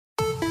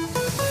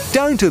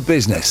Down to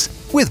Business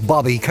with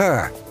Bobby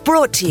Kerr.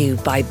 Brought to you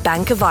by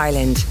Bank of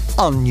Ireland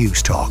on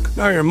News Talk.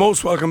 Now you're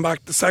most welcome back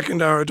to the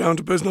second hour of Down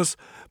to Business.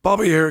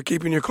 Bobby here,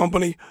 keeping you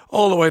company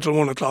all the way till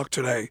 1 o'clock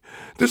today.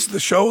 This is the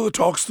show that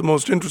talks to the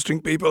most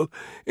interesting people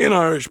in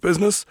Irish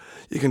business.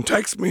 You can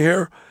text me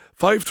here,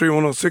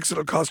 53106,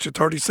 it'll cost you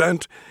 30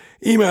 cents.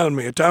 Email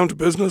me at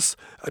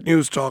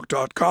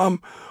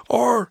downtobusiness@newstalk.com,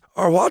 or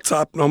our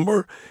WhatsApp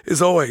number is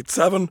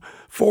 087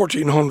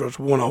 1400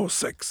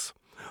 106.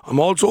 I'm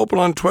also open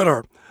on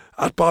Twitter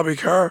at Bobby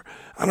Kerr,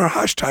 and our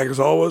hashtag, as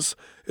always,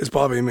 is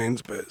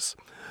BobbyMeansBiz.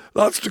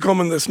 Lots to come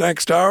in this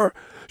next hour.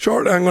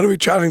 Shortly, I'm going to be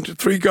chatting to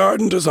 3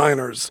 garden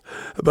designers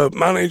about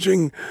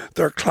managing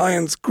their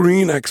clients'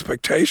 green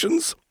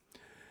expectations.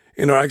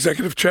 In our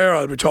executive chair,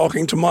 I'll be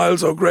talking to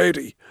Miles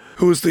O'Grady,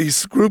 who is the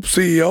Group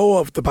CEO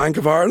of the Bank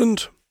of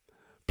Ireland.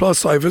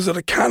 Plus, I visit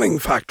a canning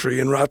factory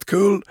in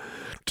Rathcoole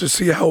to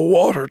see how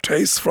water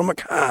tastes from a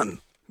can.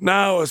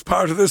 Now, as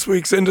part of this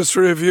week's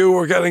industry review,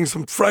 we're getting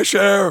some fresh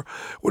air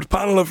with a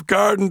panel of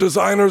garden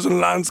designers and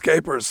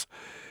landscapers.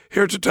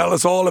 Here to tell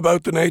us all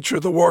about the nature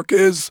of the work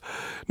is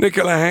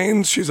Nicola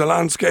Haines, she's a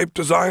landscape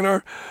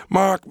designer.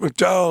 Mark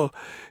McDowall,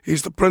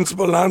 he's the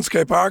principal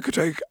landscape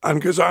architect and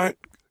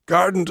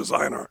garden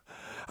designer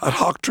at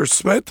Hoctor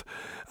Smyth.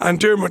 And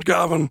Diarmuid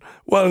Gavin,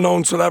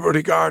 well-known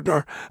celebrity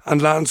gardener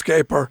and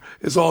landscaper,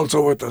 is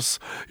also with us.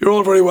 You're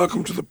all very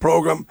welcome to the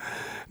programme.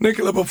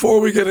 Nicola, before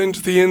we get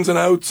into the ins and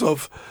outs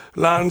of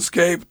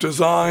landscape,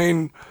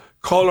 design,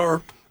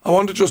 colour, I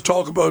want to just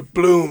talk about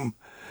Bloom.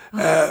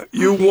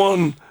 You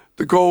won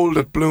the gold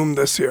at Bloom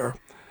this year.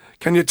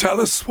 Can you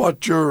tell us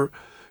what your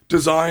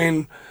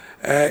design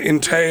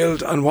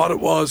entailed and what it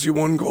was you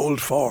won gold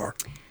for?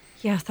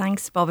 Yeah,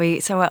 thanks, Bobby.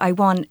 So I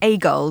won a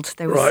gold.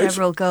 There were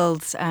several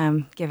golds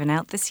given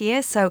out this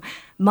year. So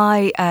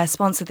my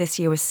sponsor this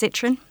year was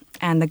Citron,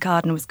 and the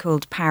garden was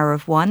called Power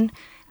of One.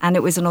 And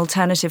it was an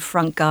alternative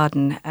front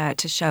garden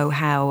to show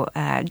how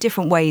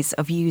different ways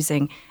of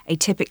using a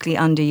typically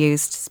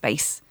underused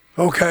space.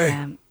 Okay.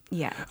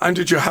 Yeah. And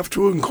did you have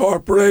to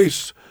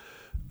incorporate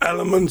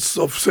elements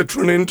of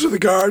Citron into the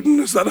garden?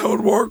 Is that how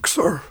it works?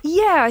 Or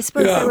yeah, I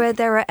suppose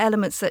there are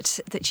elements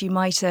that you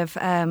might have.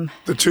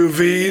 The 2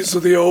 V's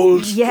of the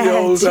old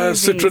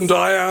Citron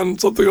Diane,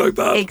 something like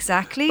that.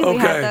 Exactly. Okay. We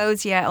had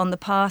those, on the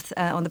path,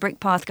 on the brick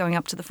path going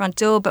up to the front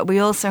door. But we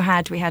also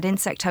had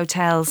insect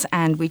hotels,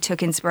 and we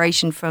took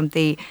inspiration from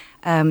the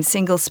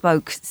single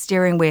spoke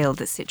steering wheel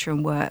that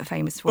Citron were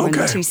famous for, and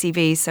the 2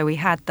 CVs. So we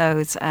had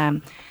those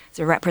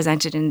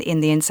represented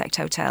in the insect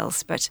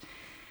hotels, but.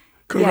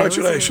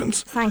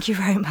 Congratulations. Thank you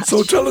very much.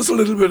 So tell us a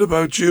little bit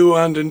about you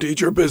and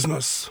indeed your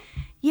business.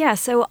 Yeah,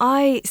 so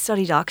I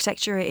studied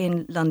architecture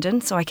in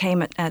London, so I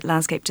came at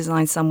landscape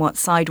design somewhat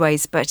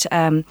sideways, but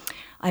I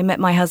met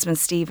my husband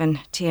Stephen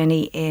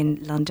Tierney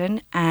in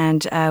London,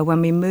 and when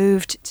we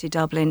moved to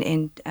Dublin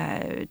in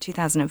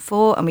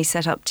 2004 and we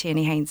set up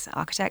Tierney Haines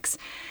Architects,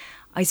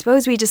 I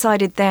suppose we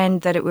decided then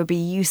that it would be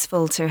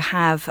useful to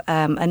have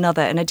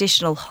an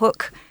additional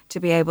hook to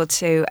be able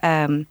to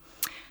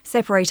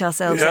separate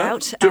ourselves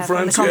out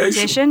from the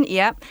competition.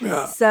 Yeah.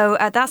 So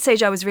at that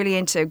stage, I was really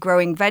into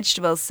growing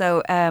vegetables.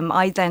 So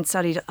I then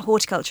studied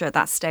horticulture at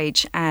that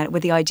stage,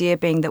 with the idea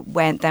being that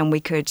then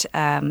we could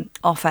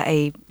offer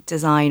a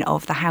design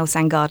of the house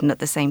and garden at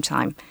the same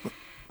time.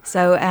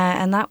 So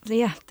the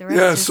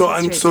rest.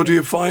 So do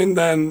you find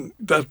then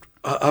that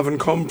having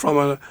come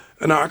from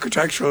an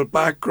architectural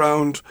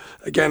background,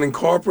 again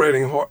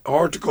incorporating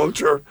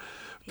horticulture,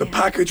 the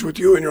package with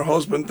you and your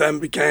husband then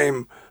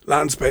became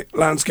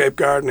landscape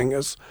gardening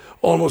is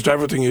almost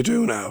everything you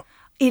do now?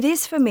 It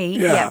is for me,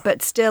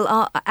 but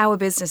still our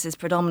business is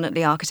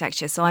predominantly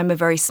architecture, so I'm a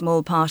very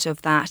small part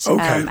of that.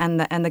 Okay.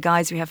 And the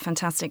guys, we have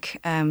fantastic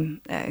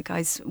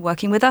guys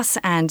working with us,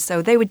 and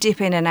so they would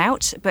dip in and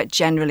out, but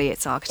generally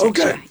it's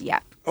architecture. Okay. Yeah.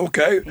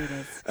 Okay.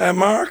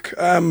 Mark,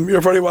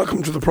 you're very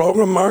welcome to the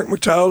programme. Mark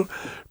McDowall,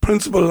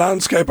 Principal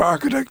Landscape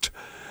Architect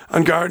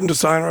and Garden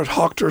Designer at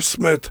Hoctor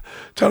Smyth.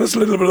 Tell us a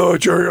little bit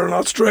about you're an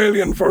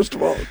Australian, first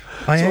of all.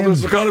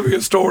 There's got to be a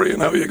story in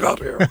how you got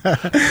here.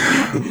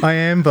 I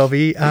am,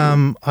 Bobby.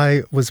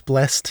 I was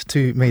blessed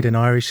to meet an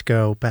Irish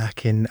girl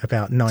back in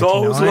about 99. It's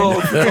always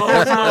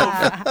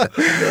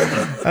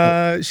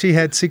love. She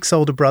had 6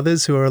 older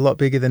brothers who were a lot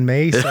bigger than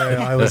me,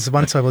 so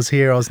once I was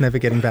here, I was never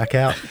getting back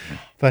out.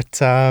 But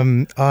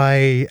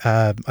I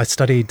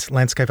studied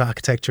landscape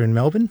architecture in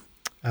Melbourne.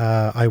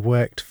 I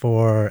worked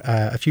for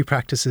a few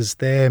practices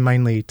there,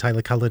 mainly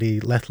Taylor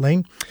Cullity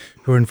Lethlean,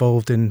 who are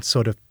involved in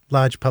sort of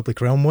large public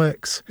realm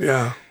works.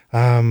 Yeah.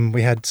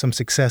 We had some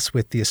success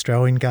with the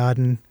Australian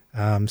Garden,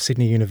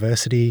 Sydney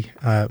University.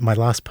 My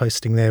last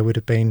posting there would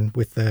have been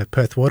with the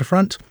Perth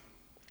Waterfront.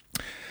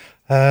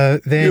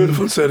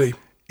 Beautiful city.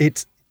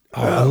 It's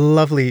a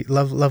lovely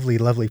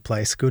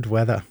place, good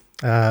weather.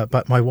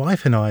 But my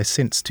wife and I,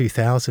 since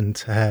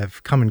 2000,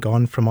 have come and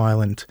gone from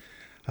Ireland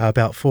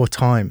about 4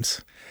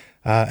 times.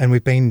 And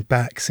we've been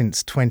back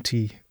since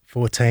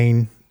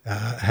 2014,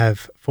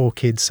 have 4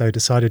 kids, so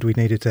decided we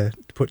needed to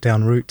put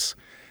down roots.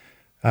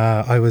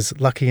 I was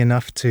lucky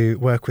enough to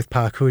work with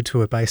Park Hood,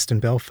 who are based in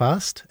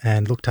Belfast,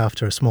 and looked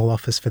after a small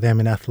office for them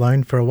in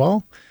Athlone for a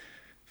while,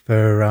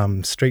 for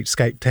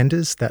streetscape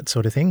tenders, that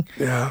sort of thing.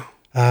 Yeah.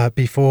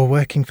 Before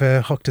working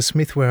for Hoctor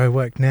Smyth, where I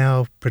work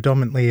now,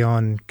 predominantly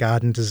on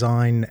garden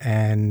design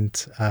and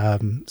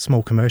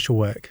small commercial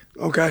work.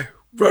 Okay,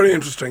 very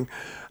interesting.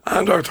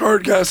 And our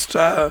third guest,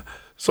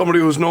 somebody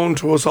who's known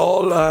to us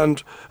all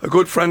and a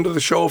good friend of the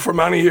show for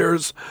many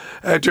years,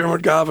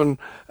 Diarmuid Gavin,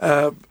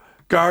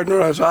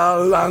 gardener as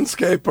well,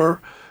 landscaper,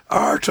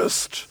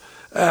 artist.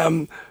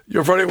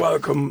 You're very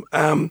welcome.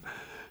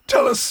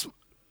 Tell us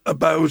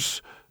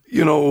about,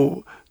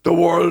 the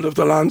world of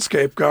the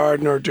landscape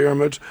gardener,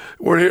 Diarmuid.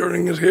 We're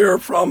hearing it here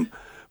from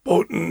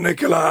both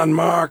Nicola and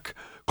Mark,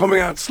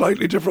 coming at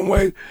slightly different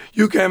way.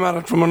 You came at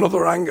it from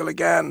another angle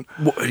again.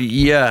 Well,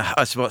 yeah,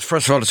 I suppose.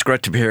 First of all, it's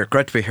great to be here.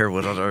 Great to be here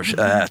with other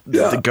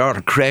the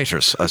garden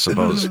creators, I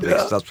suppose,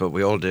 because that's what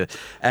we all do.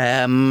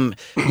 A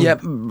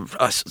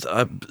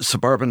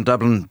suburban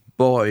Dublin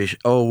boy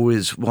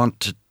always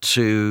wanted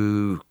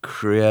to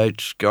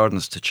create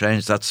gardens to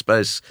change that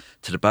space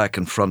to the back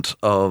and front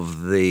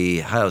of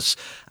the house.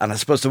 And I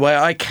suppose the way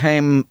I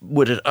came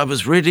with it, I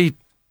was really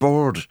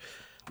bored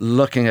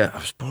looking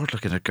at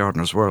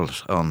Gardener's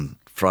World on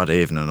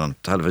Friday evening on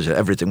television.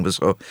 Everything was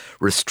so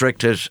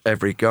restricted.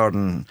 Every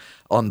garden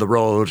on the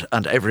road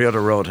and every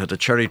other road had a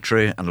cherry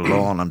tree and a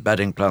lawn and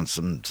bedding plants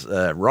and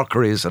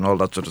rockeries and all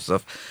that sort of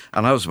stuff.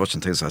 And I was watching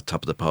things like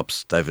Top of the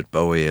Pops, David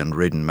Bowie, and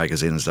reading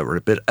magazines that were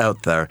a bit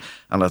out there.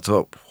 And I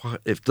thought,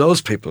 if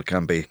those people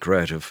can be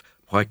creative,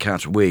 why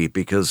can't we?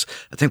 Because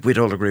I think we'd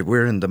all agree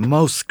we're in the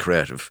most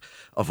creative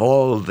of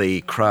all the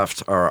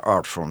craft or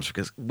art forms,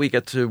 because we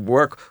get to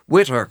work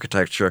with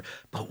architecture,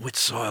 but with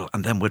soil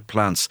and then with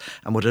plants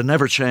and with a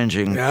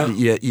never-changing,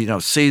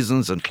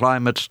 seasons and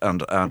climate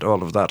and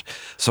all of that.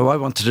 So I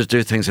wanted to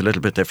do things a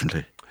little bit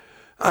differently.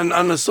 And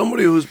as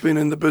somebody who's been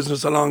in the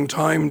business a long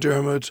time,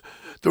 Diarmuid,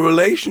 the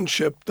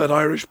relationship that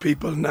Irish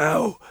people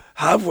now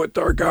have with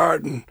their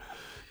garden,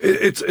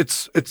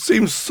 it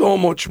seems so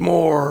much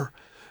more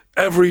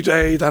every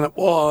day than it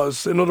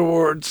was. In other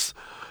words,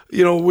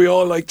 we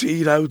all like to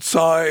eat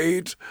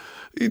outside.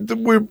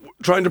 We're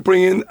trying to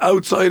bring in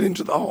outside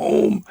into the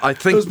home. I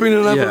think there's been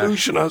an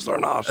evolution, has there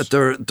not?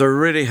 There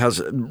really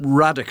has,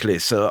 radically.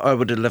 So I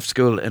would have left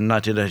school in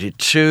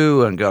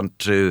 1982 and gone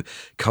to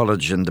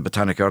college in the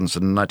Botanic Gardens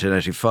in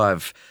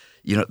 1985.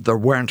 There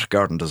weren't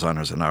garden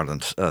designers in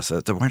Ireland. So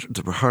there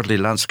were hardly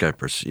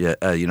landscapers.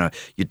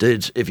 You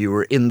did, if you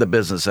were in the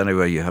business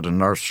anyway, you had a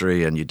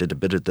nursery and you did a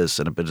bit of this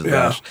and a bit of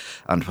that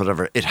and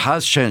whatever. It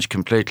has changed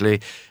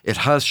completely. It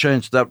has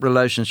changed that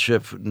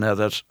relationship now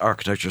that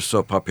architecture is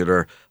so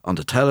popular on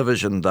the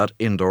television. That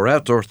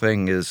indoor-outdoor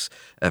thing is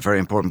very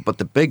important. But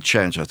the big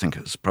change, I think,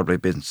 has probably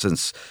been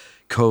since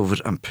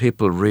COVID and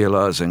people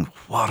realising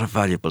what a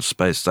valuable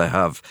space they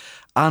have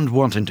and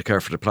wanting to care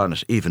for the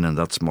planet, even in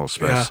that small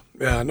space.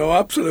 Yeah, no,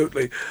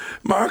 absolutely.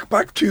 Mark,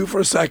 back to you for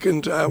a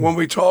second. When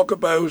we talk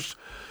about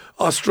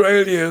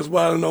Australia is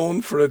well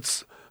known for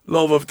its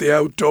love of the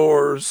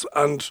outdoors,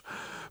 and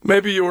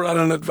maybe you were at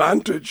an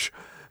advantage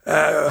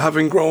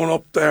having grown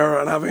up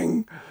there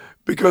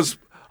because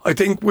I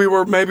think we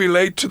were maybe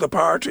late to the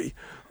party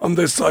on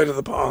this side of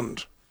the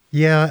pond.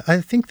 Yeah, I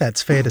think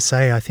that's fair to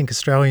say. I think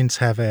Australians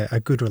have a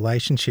good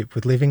relationship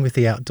with living with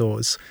the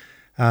outdoors.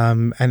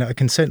 And I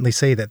can certainly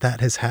see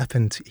that has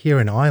happened here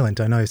in Ireland.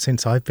 I know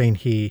since I've been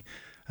here,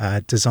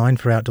 design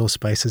for outdoor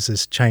spaces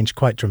has changed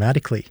quite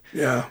dramatically.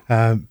 Yeah.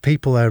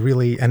 People are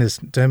really, and as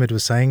Diarmuid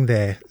was saying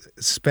there,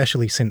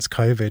 especially since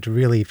COVID,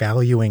 really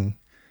valuing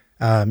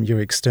your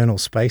external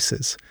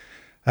spaces.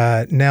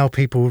 Now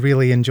people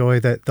really enjoy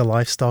the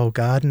lifestyle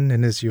garden,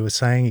 and as you were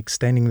saying,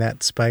 extending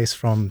that space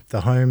from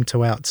the home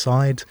to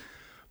outside.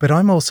 But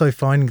I'm also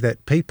finding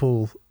that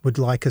people would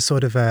like a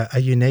sort of a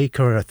unique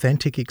or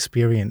authentic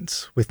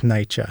experience with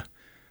nature.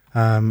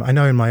 I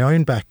know in my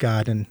own back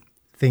garden,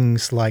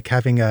 things like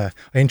I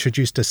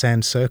introduced a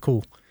sand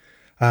circle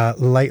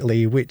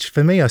lately, which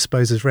for me, I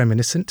suppose, is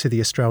reminiscent to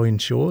the Australian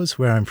shores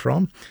where I'm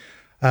from.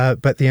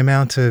 But the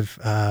amount of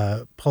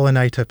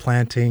pollinator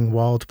planting,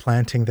 wild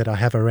planting that I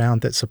have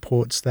around that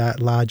supports that,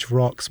 large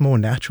rocks, more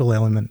natural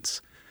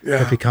elements,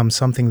 have become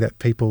something that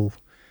people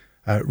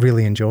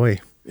really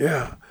enjoy.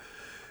 Yeah.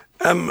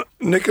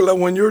 Nicola,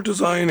 when you're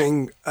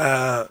designing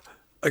a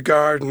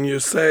garden, you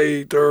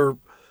say there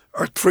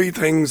are three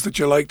things that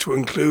you like to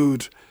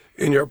include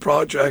in your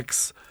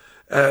projects: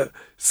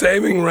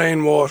 saving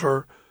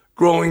rainwater,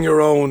 growing your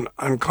own,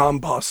 and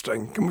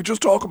composting. Can we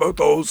just talk about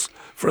those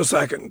for a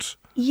second?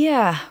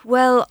 Yeah,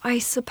 well, I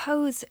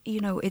suppose,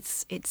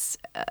 it's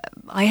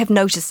I have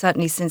noticed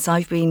certainly since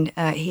I've been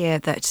here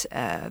that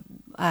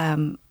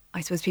I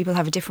suppose people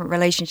have a different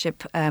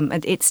relationship,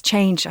 and it's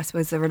changed, I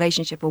suppose, the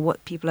relationship or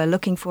what people are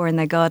looking for in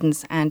their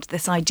gardens, and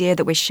this idea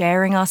that we're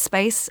sharing our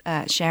space,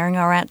 sharing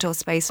our outdoor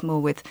space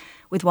more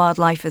with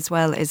wildlife as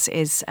well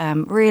is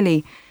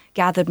really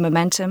gathered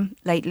momentum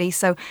lately.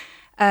 So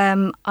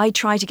I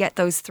try to get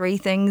those three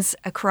things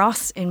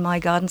across in my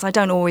gardens. I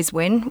don't always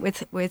win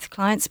with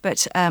clients,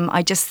 but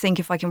I just think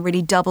if I can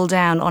really double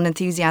down on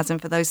enthusiasm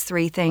for those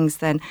three things,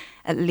 then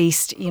at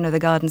least, the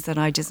gardens that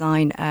I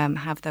design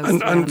have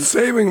those. And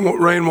saving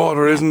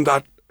rainwater isn't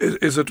that.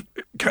 Is it?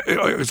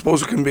 I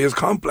suppose it can be as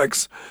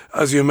complex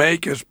as you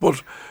make it,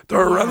 but there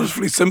are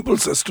relatively simple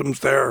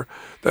systems there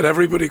that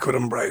everybody could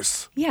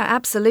embrace. Yeah,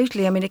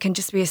 absolutely. I mean, it can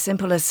just be as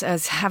simple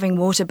as having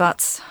water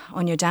butts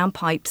on your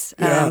downpipes.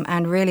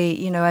 And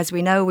really, as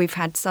we know, we've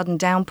had sudden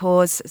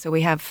downpours, so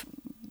we have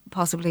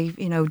possibly,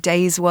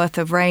 days worth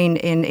of rain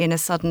in a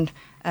sudden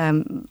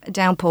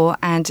downpour,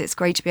 and it's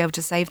great to be able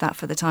to save that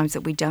for the times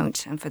that we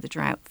don't, and for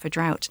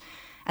drought.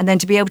 And then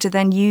to be able to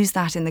then use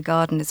that in the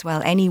garden as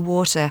well. Any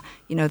water,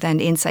 then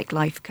insect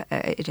life,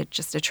 it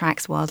just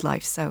attracts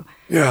wildlife. So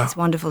it's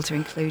wonderful to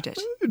include it.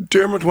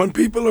 Diarmuid, when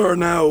people are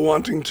now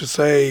wanting to,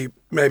 say,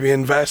 maybe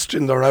invest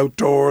in their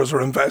outdoors or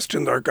invest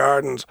in their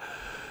gardens,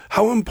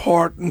 how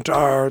important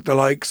are the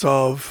likes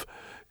of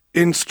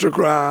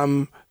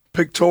Instagram,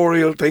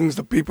 pictorial things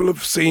that people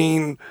have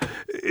seen?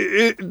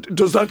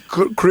 Does that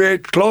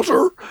create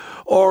clutter,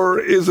 or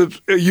is it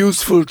a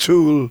useful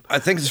tool? I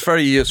think it's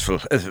very useful.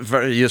 It's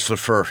very useful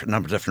for a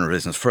number of different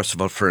reasons. First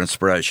of all, for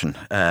inspiration,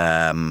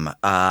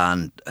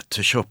 and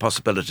to show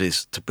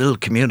possibilities, to build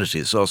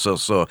communities also,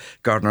 so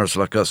gardeners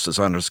like us,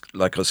 designers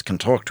like us, can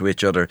talk to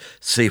each other,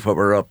 see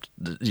what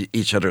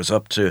each other's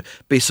up to,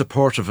 be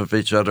supportive of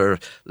each other,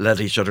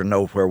 let each other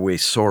know where we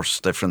source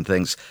different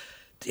things.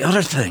 The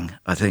other thing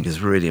I think is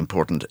really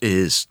important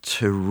is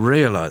to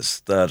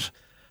realise that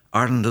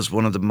Ireland is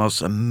one of the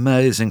most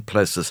amazing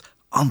places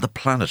on the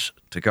planet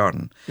to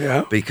garden.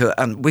 Yeah.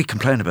 And we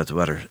complain about the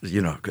weather,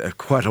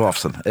 quite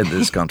often in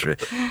this country.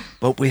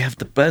 But we have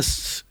the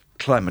best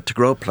climate to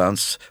grow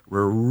plants.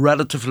 We're a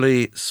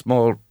relatively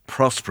small,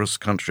 prosperous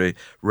country,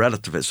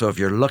 relatively. So if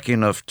you're lucky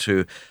enough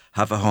to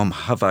have a home,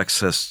 have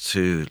access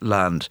to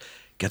land,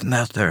 getting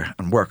out there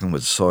and working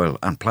with soil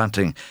and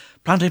planting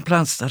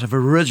plants that have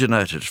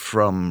originated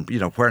from,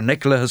 where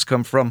Nicola has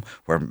come from,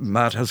 where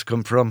Matt has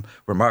come from,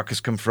 where Mark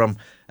has come from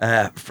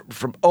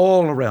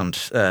all around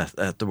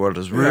the world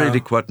is really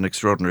quite an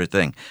extraordinary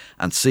thing,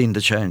 and seeing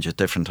the change at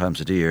different times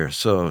of the year.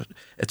 So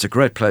it's a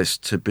great place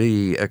to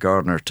be a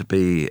gardener, to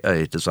be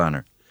a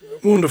designer.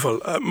 Wonderful.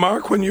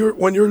 Mark, when you're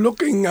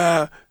looking,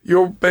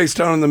 you're based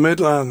down in the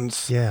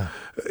Midlands. Yeah.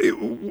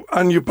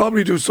 And you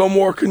probably do some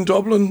work in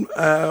Dublin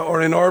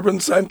or in urban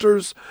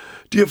centres.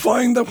 Do you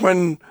find that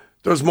when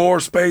there's more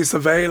space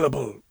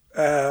available,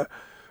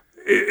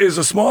 is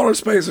a smaller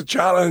space a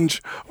challenge,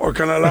 or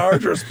can a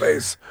larger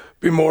space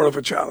be more of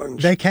a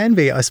challenge? They can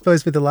be. I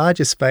suppose with the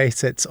larger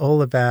space, it's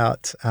all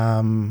about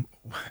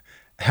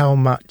how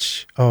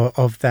much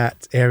of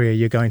that area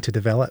you're going to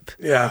develop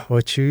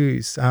or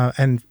choose.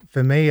 And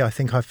for me, I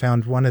think I've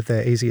found one of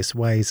the easiest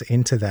ways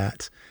into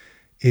that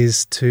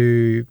is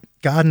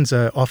gardens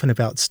are often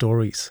about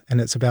stories, and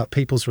it's about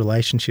people's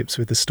relationships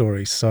with the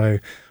stories. So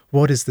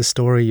what is the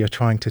story you're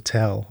trying to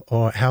tell,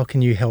 or how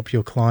can you help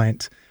your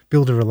client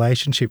build a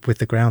relationship with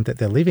the ground that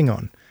they're living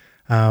on?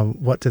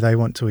 What do they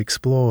want to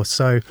explore?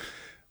 So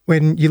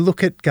when you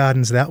look at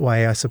gardens that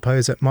way, I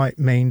suppose it might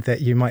mean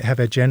that you might have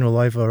a general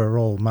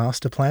overall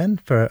master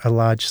plan for a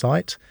large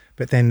site,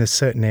 but then there's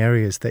certain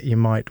areas that you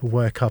might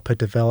work up or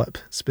develop,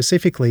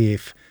 specifically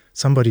if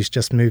somebody's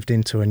just moved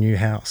into a new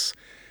house.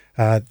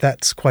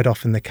 That's quite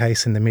often the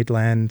case in the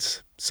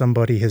Midlands.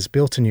 Somebody has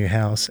built a new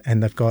house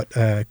and they've got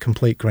a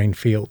complete green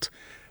field.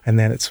 And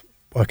then it's,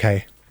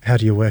 okay, how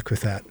do you work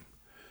with that?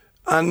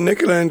 And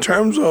Nicola, in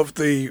terms of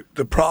the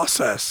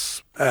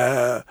process,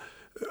 and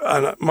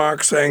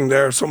Mark saying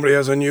there somebody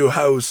has a new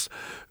house,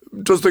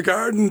 does the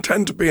garden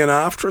tend to be an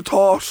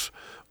afterthought,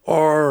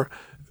 or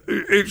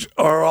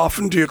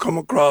often do you come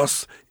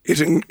across it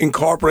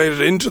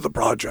incorporated into the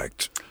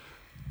project?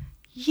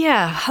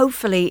 Yeah,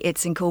 hopefully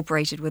it's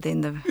incorporated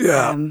within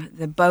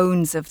the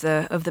bones of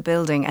the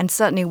building, and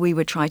certainly we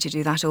would try to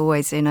do that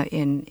always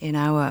in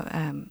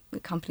our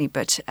company.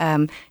 But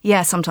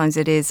sometimes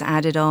it is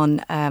added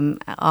on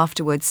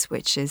afterwards,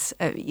 which is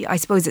I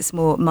suppose it's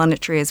more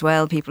monetary as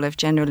well. People have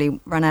generally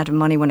run out of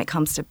money when it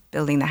comes to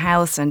building the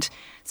house, and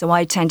so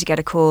I tend to get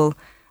a call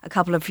a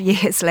couple of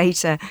years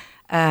later.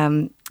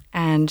 I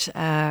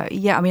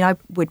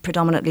would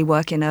predominantly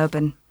work in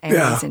urban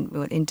areas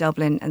in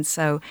Dublin, and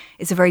so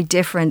it's a very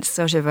different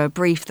sort of a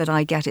brief that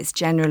I get. It's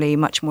generally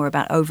much more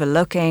about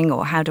overlooking,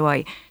 or how do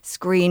I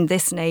screen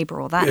this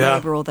neighbour or that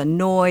neighbour, or the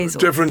noise,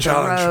 different or the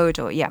challenge. road,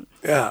 or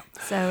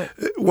So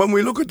when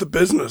we look at the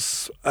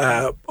business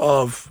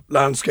of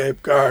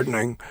landscape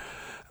gardening,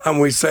 and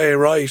we say,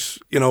 right,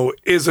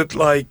 is it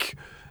like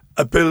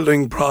a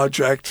building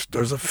project?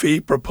 There's a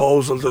fee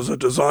proposal, there's a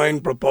design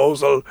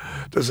proposal,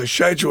 there's a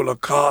schedule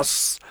of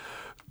costs,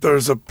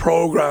 there's a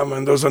program,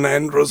 and there's an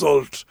end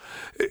result.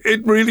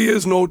 It really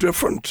is no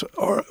different,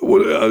 or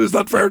is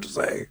that fair to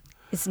say?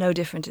 It's no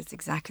different. It's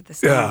exactly the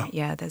same. Yeah.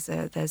 Yeah,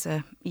 there's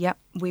a, yep.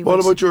 What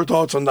about your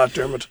thoughts on that,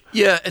 Diarmuid?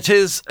 Yeah, it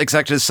is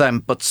exactly the same,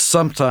 but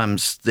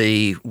sometimes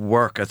the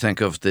work, I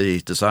think, of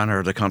the designer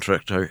or the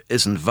contractor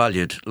isn't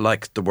valued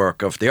like the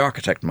work of the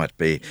architect might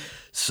be.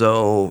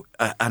 So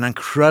an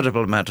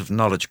incredible amount of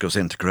knowledge goes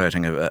into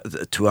creating,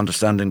 to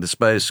understanding the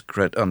space,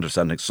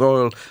 understanding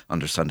soil,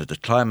 understanding the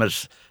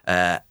climate,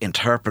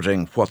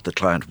 interpreting what the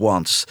client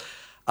wants.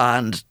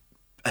 And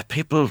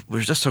people, we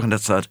were just talking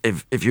about that,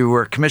 if you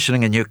were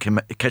commissioning a new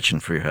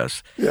kitchen for your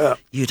house,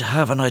 you'd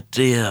have an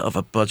idea of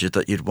a budget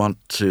that you'd want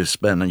to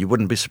spend, and you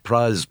wouldn't be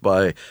surprised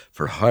by,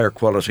 for higher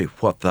quality,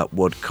 what that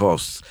would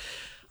cost.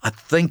 I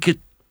think it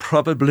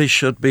probably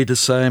should be the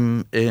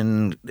same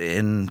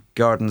in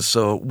gardens.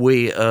 So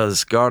we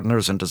as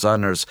gardeners and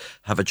designers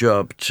have a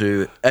job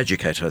to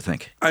educate, I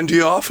think. And do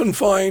you often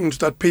find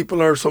that people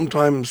are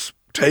sometimes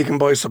taken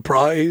by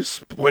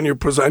surprise when you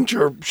present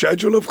your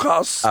schedule of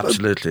costs?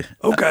 Absolutely.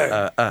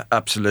 Okay.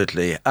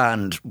 Absolutely.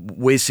 And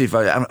we see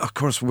value. And of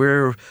course,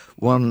 we're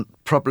one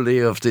probably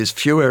of these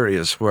few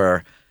areas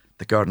where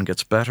the garden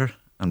gets better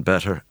and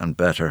better and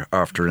better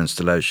after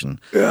installation.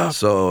 Yeah.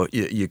 So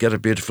you get a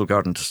beautiful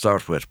garden to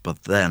start with,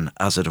 but then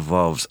as it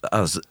evolves,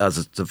 as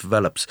it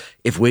develops,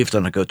 if we've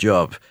done a good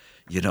job,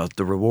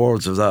 the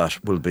rewards of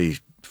that will be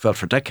felt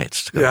for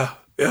decades to come.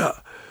 Yeah.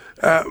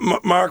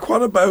 Mark,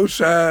 what about,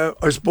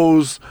 I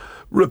suppose,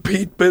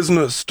 repeat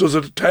business? Does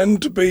it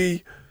tend to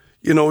be,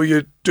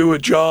 you do a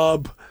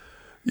job,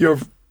 you're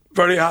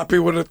very happy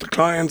with it, the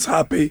client's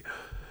happy,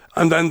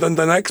 and then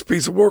the next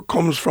piece of work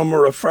comes from a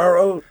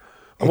referral?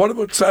 And what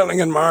about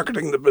selling and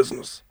marketing the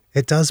business?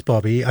 It does,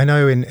 Bobby. I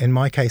know in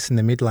my case in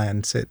the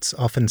Midlands, it's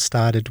often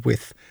started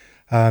with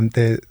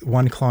the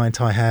one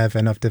client I have,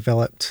 and I've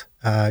developed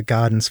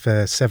gardens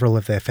for several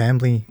of their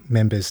family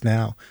members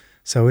now.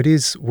 So it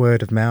is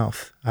word of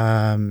mouth.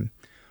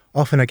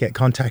 Often I get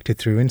contacted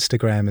through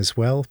Instagram as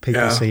well.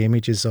 People see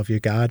images of your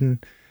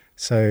garden.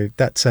 So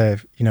that's a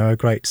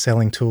great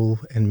selling tool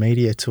and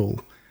media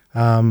tool.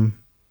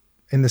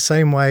 In the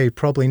same way,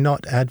 probably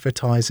not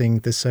advertising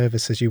the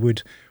service as you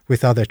would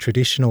with other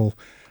traditional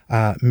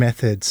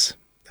methods,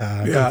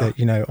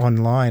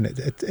 online.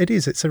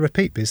 It's a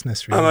repeat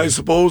business, really. And I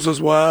suppose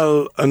as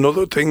well,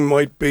 another thing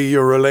might be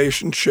your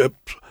relationship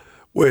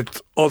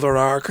with other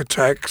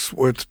architects,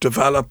 with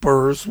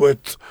developers,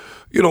 with,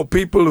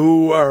 people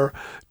who are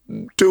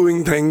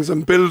doing things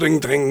and building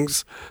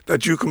things,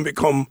 that you can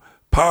become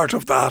part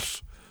of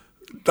that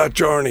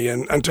journey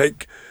and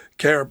take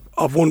care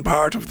of one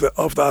part of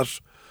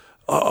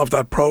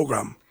that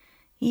program.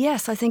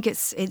 Yes, I think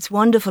it's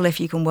wonderful if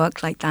you can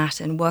work like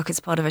that and work as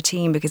part of a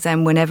team, because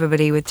then when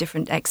everybody with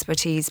different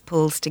expertise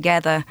pulls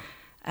together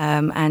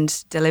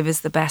and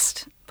delivers the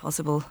best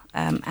possible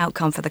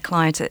outcome for the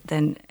client,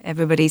 then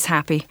everybody's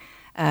happy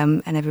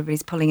and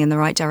everybody's pulling in the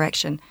right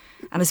direction.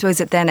 And I suppose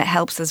that then it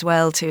helps as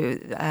well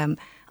to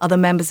other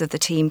members of the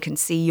team can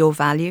see your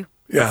value,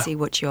 and see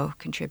what you're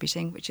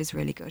contributing, which is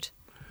really good.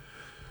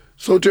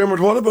 So, Diarmuid,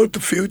 what about the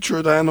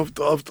future then of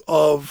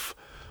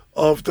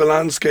the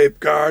landscape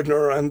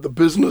gardener and the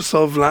business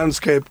of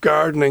landscape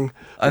gardening?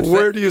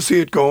 Where do you see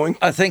it going?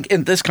 I think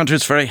in this country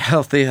it's very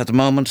healthy at the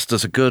moment.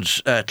 There's a good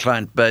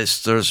client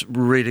base. There's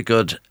really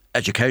good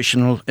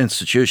educational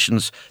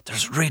institutions.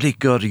 There's really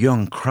good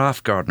young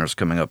craft gardeners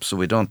coming up. So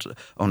we don't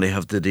only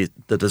have the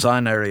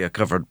design area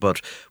covered,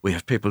 but we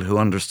have people who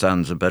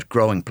understand about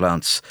growing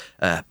plants,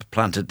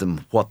 planted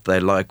them what they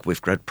like. We've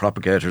great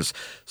propagators.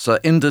 So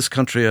in this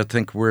country, I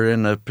think we're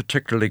in a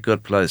particularly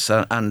good place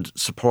and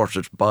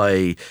supported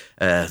by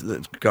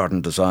the garden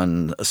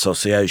design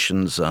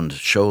associations and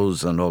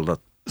shows and all that.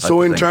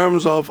 So in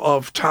terms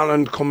of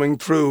talent coming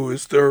through,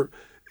 is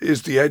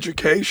the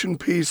education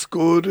piece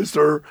good?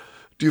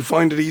 Do you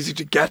find it easy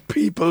to get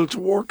people to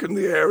work in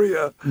the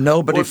area?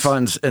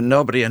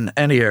 Nobody in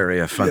any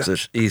area finds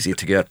it easy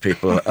to get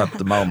people at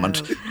the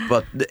moment.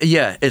 But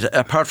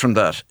apart from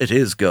that, it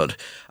is good.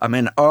 I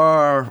mean,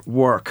 our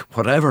work,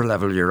 whatever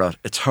level you're at,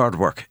 it's hard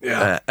work.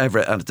 Yeah. And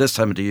at this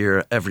time of the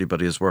year,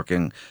 everybody is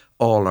working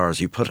all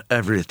hours. You put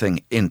everything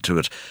into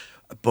it.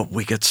 But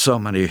we get so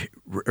many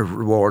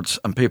rewards,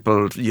 and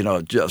people,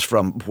 just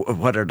from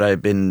whether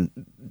they've been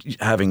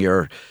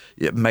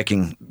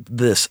making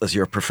this as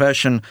your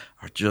profession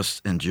or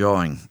just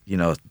enjoying,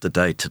 the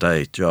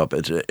day-to-day job.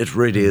 It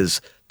really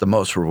is the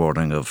most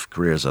rewarding of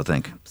careers, I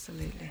think.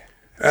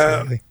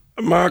 Absolutely.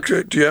 Mark,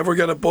 do you ever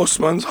get a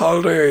busman's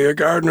holiday? Are you a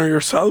gardener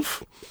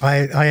yourself?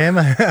 I am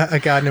a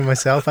gardener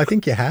myself. I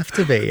think you have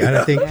to be. And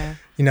I think,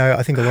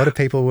 I think a lot of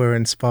people were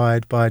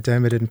inspired by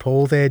Dermot and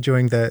Paul there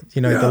during the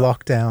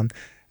lockdown.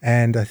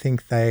 And I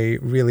think they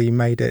really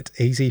made it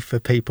easy for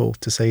people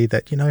to see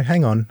that,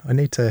 hang on, I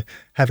need to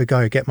have a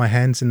go, get my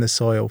hands in the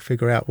soil,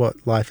 figure out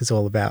what life is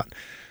all about.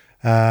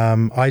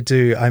 I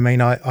do. I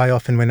mean, I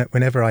often,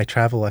 whenever I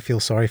travel, I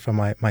feel sorry for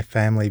my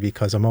family,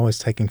 because I'm always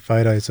taking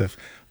photos of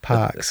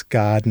parks,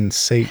 gardens,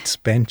 seats,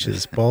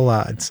 benches,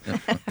 bollards,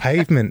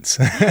 pavements.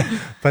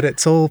 But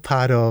it's all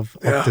part of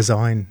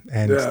design.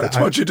 And that's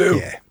what you do.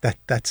 Yeah,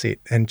 that's it.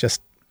 And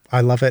just,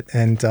 I love it.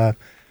 And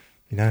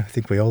I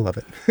think we all love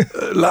it.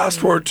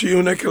 Last word to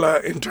you, Nicola,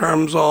 in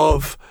terms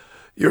of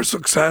your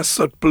success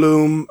at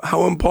Bloom.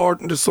 How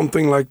important is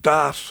something like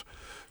that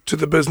to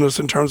the business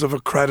in terms of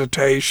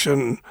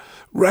accreditation,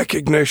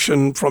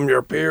 recognition from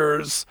your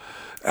peers,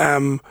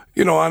 and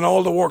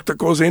all the work that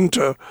goes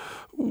into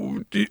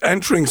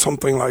entering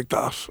something like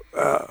that?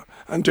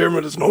 And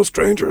Diarmuid is no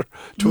stranger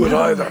to it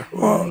either.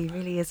 No, he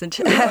really isn't.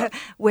 I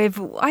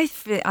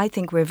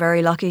think we're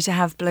very lucky to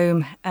have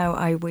Bloom.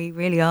 We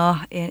really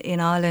are in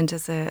Ireland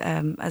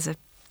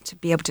to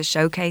be able to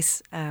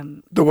showcase.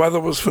 The weather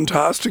was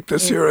fantastic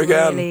this year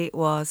again. It really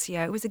was.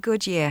 Yeah, it was a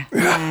good year,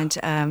 and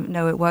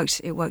it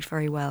worked. It worked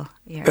very well.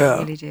 Yeah, it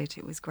really did.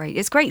 It was great.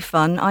 It's great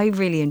fun. I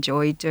really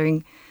enjoyed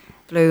doing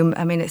Bloom.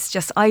 I mean, it's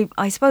just,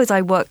 I suppose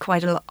I work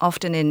quite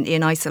often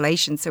in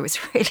isolation, so it's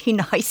really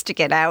nice to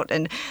get out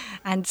and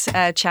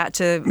chat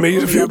to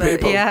meet a few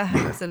people. Yeah,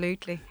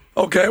 absolutely.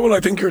 Okay, well, I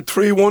think you're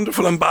three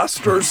wonderful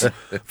ambassadors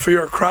for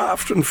your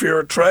craft and for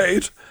your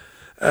trade.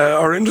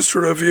 Our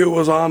industry review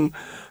was on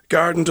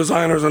garden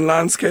designers and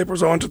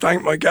landscapers. I want to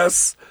thank my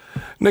guests,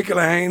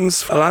 Nicola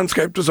Haines, a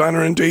landscape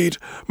designer indeed,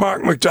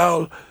 Mark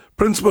McDowall,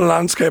 principal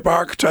landscape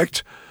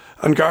architect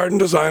and garden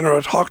designer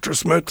at Hoctor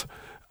Smyth,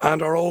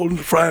 and our old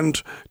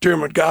friend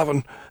Diarmuid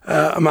Gavin,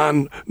 a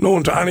man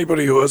known to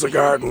anybody who has a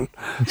garden.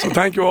 So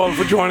thank you all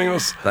for joining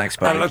us. Thanks,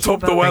 Bobby. And let's hope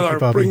the weather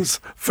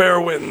brings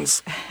fair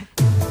winds.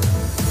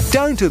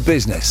 Down to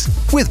Business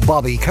with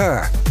Bobby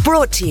Kerr.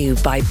 Brought to you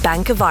by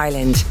Bank of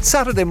Ireland.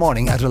 Saturday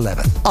morning at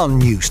 11 on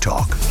News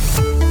Talk.